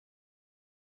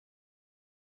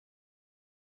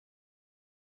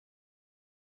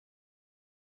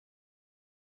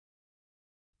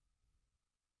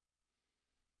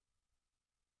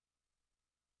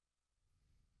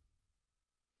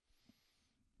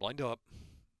Blind up.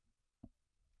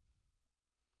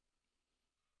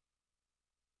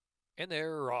 And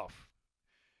they're off.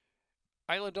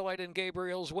 Island Delight in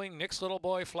Gabriel's wing. Nick's Little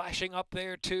Boy flashing up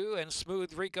there too. And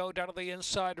Smooth Rico down to the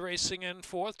inside, racing in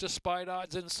fourth, despite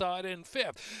odds inside in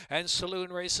fifth. And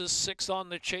Saloon races sixth on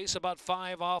the chase, about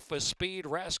 5 off with speed.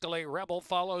 Rascally Rebel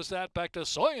follows that back to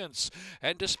Science.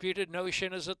 And Disputed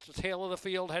Notion is at the tail of the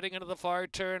field, heading into the far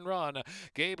turn run.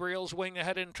 Gabriel's wing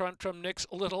ahead in front from Nick's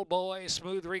Little Boy.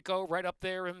 Smooth Rico right up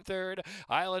there in third.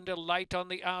 Island Delight on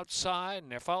the outside.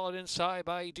 And they're followed inside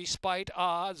by Despite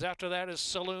Odds. After that is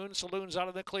Saloon. Saloon's out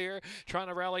of the clear, trying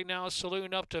to rally now.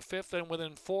 Saloon up to fifth and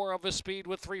within 4 of his speed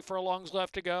with 3 furlongs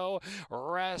left to go.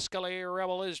 Rascally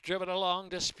Rebel is driven along.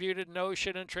 Disputed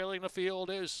Notion, and trailing the field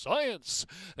is Science.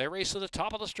 They race to the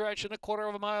top of the stretch and a quarter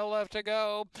of a mile left to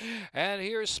go. And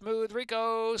here's Smooth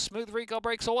Rico. Smooth Rico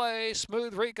breaks away.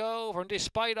 Smooth Rico from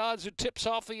Despite Odds, who tips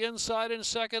off the inside in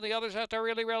second. The others have to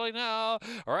really rally now.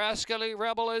 Rascally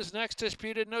Rebel is next.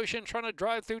 Disputed Notion trying to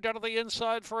drive through down to the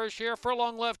inside for a share.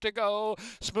 Furlong left to go.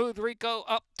 Smooth Rico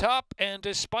up top, and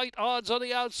Despite Odds on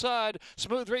the outside.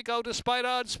 Smooth Rico, Despite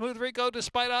Odds. Smooth Rico,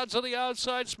 Despite Odds on the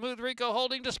outside. Smooth Rico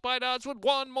holding Despite Odds with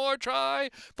one more try.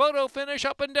 Photo finish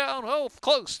up and down. Oh,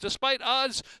 close. Despite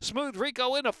Odds. Smooth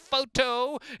Rico in a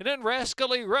photo. And then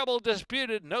Rascally Rebel,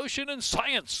 Disputed Notion, and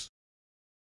Science.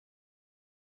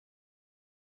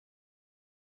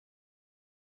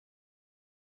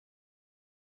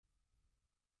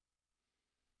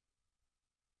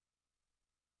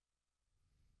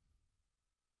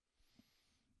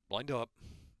 Blind up.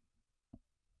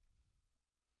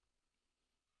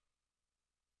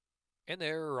 And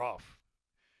they're off.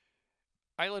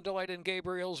 Island Delight in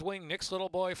Gabriel's wing. Nick's Little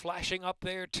Boy flashing up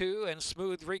there too. And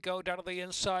Smooth Rico down to the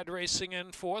inside, racing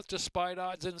in fourth, despite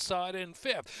odds inside in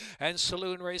fifth. And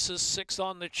Saloon races sixth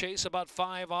on the chase, about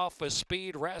 5 off with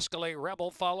speed. Rascally Rebel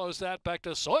follows that back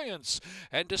to Science.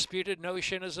 And Disputed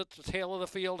Notion is at the tail of the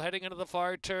field, heading into the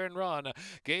far turn run.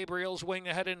 Gabriel's wing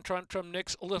ahead in front from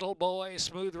Nick's Little Boy.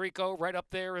 Smooth Rico right up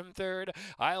there in third.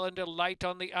 Island Delight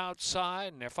on the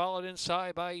outside. And they're followed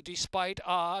inside by Despite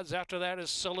Odds. After that is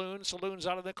Saloon. Saloon's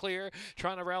out of the clear,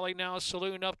 trying to rally now.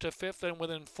 Saloon up to fifth and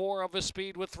within 4 of his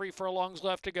speed with 3 furlongs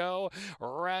left to go.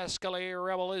 Rascally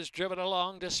Rebel is driven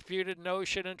along. Disputed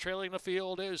Notion, and trailing the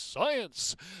field is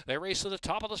Science. They race to the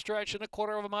top of the stretch and a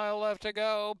quarter of a mile left to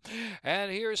go.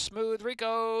 And here's Smooth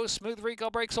Rico. Smooth Rico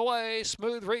breaks away.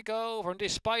 Smooth Rico from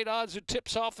Despite Odds, who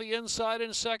tips off the inside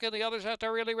in second. The others have to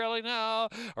really rally now.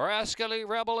 Rascally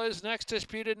Rebel is next.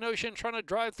 Disputed Notion trying to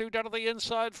drive through down to the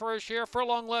inside for a share.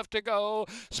 Furlong left to go.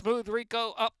 Smooth Rico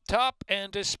up top,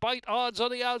 and Despite Odds on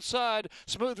the outside.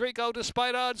 Smooth Rico,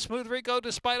 Despite Odds. Smooth Rico,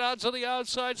 Despite Odds on the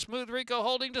outside. Smooth Rico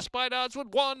holding Despite Odds with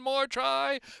one more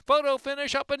try. Photo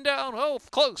finish up and down. Oh,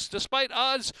 close. Despite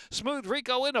Odds. Smooth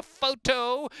Rico in a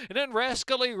photo. And then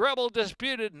Rascally Rebel,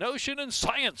 Disputed Notion, and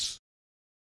Science.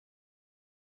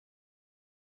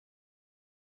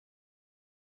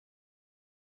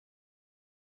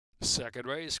 Second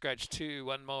race, scratch 2,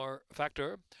 one more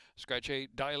factor. Scratch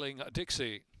 8, Dialing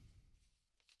Dixie.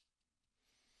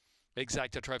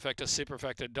 Exacta, trifecta,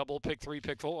 superfecta, double, pick 3,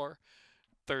 pick 4.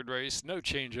 Third race, no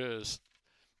changes.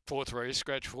 Fourth race,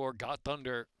 scratch 4, Got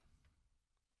Thunder.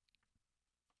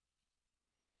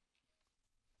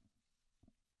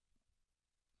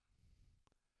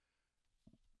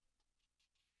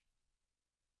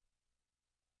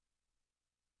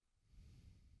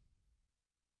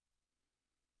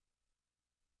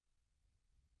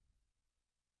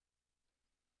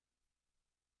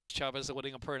 Chavez, the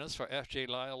winning apprentice for F.J.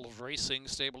 Lyles Racing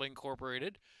Stable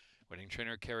Incorporated. Winning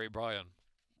trainer, Kerry Bryan.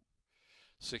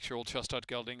 6-year-old Chestnut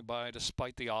gelding by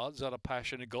Despite the Odds, out of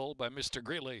Passion and Gold by Mr.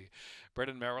 Greeley. Bred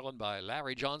in Maryland by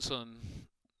Larry Johnson.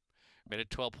 Minute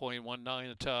 12.19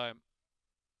 the time.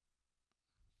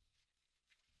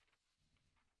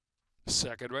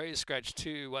 Second race, scratch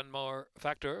 2, one more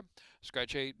factor.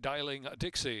 Scratch 8, Dialing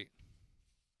Dixie.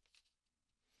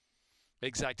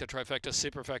 Exacta, trifecta,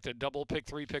 superfecta, double, pick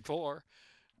 3, pick 4.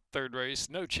 Third race,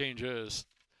 no changes.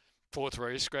 Fourth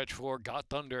race, scratch 4, Got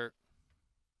Thunder.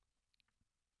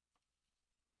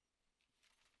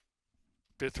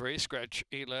 Fifth race, scratch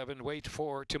 11, wait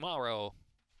for tomorrow.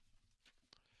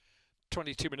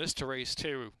 22 minutes to race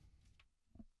 2.